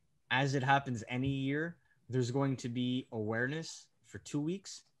like as it happens any year, there's going to be awareness for 2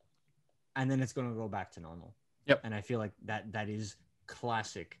 weeks, and then it's going to go back to normal. Yep. And I feel like that is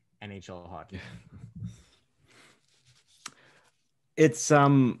classic NHL hockey. It's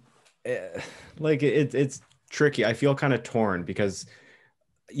it's tricky. I feel kind of torn because,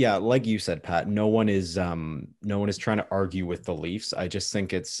 yeah, like you said, Pat, no one is trying to argue with the Leafs. I just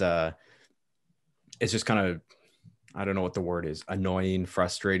think it's just kind of, I don't know what the word is, annoying,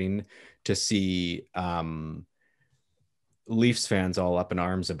 frustrating to see Leafs fans all up in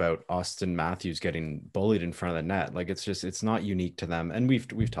arms about Austin Matthews getting bullied in front of the net. Like, it's not unique to them. And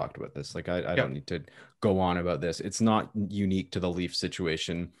we've talked about this. Like, I don't need to go on about this. It's not unique to the Leafs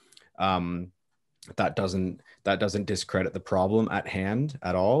situation. That doesn't discredit the problem at hand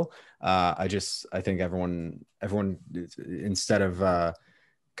at all. I think everyone instead of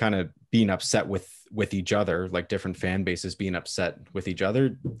kind of being upset with each other, like different fan bases being upset with each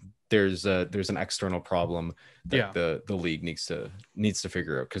other, there's an external problem that the league needs to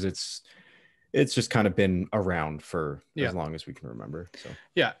figure out, because it's just kind of been around for as long as we can remember. So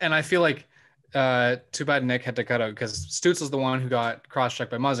and I feel like too bad Nick had to cut out, because Stutz is the one who got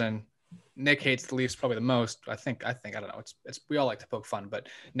cross-checked by Muzzin. Nick hates the Leafs probably the most. I think I don't know. It's we all like to poke fun, but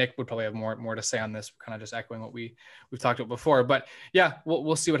Nick would probably have more to say on this. Kind of just echoing what we've talked about before. But yeah,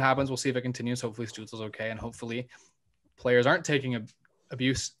 we'll see what happens. We'll see if it continues. Hopefully Stutz is okay, and hopefully players aren't taking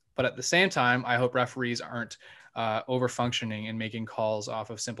abuse. But at the same time, I hope referees aren't over functioning and making calls off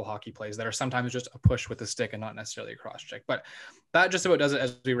of simple hockey plays that are sometimes just a push with the stick and not necessarily a cross check. But that just about does it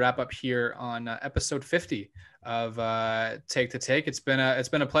as we wrap up here on episode 50 of Take to Take. It's been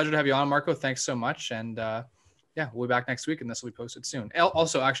a pleasure to have you on, Marco. Thanks so much. And we'll be back next week, and this will be posted soon.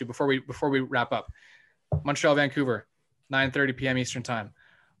 Also, actually, before we wrap up, Montreal, Vancouver, 9:30 p.m. Eastern time.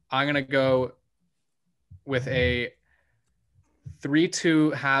 I'm gonna go with a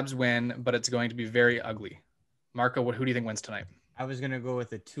 3-2 Habs win, but it's going to be very ugly. Marco, who do you think wins tonight? I was going to go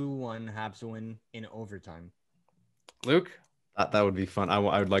with a 2-1 Habs win in overtime. Luke? That would be fun. I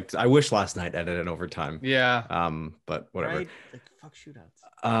would like to. I wish last night ended in overtime. Yeah. But whatever. Right? Like, fuck shootouts.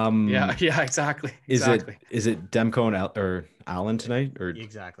 Yeah, exactly. Is it Demko or Allen tonight? Or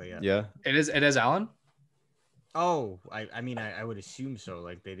exactly, yeah. Yeah. It is Allen? Oh, I mean, I would assume so.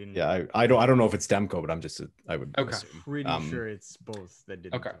 Like, they didn't. Yeah, I don't know if it's Demko, but I would. Okay. Assume. Pretty sure it's both that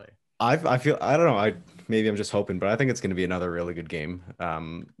didn't play. I feel, I don't know. Maybe I'm just hoping, but I think it's going to be another really good game.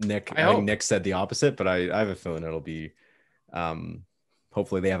 Nick, I think Nick said the opposite, but I have a feeling it'll be.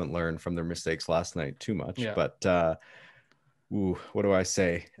 Hopefully they haven't learned from their mistakes last night too much. Yeah. But what do I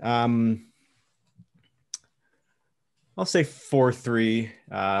say? I'll say 4-3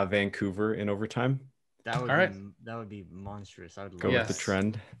 Vancouver in overtime. That would be monstrous. I would go with the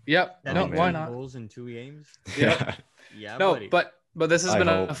trend. Yep. No, why not? Goals in 2 games. Yeah. Yeah. No, buddy. But But this has been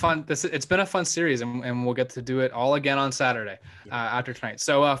it's been a fun series, and we'll get to do it all again on Saturday after tonight.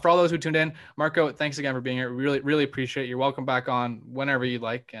 So for all those who tuned in, Marco, thanks again for being here. Really appreciate it. You're welcome back on whenever you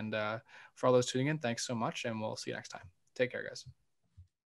like. And for all those tuning in, thanks so much, and we'll see you next time. Take care, guys.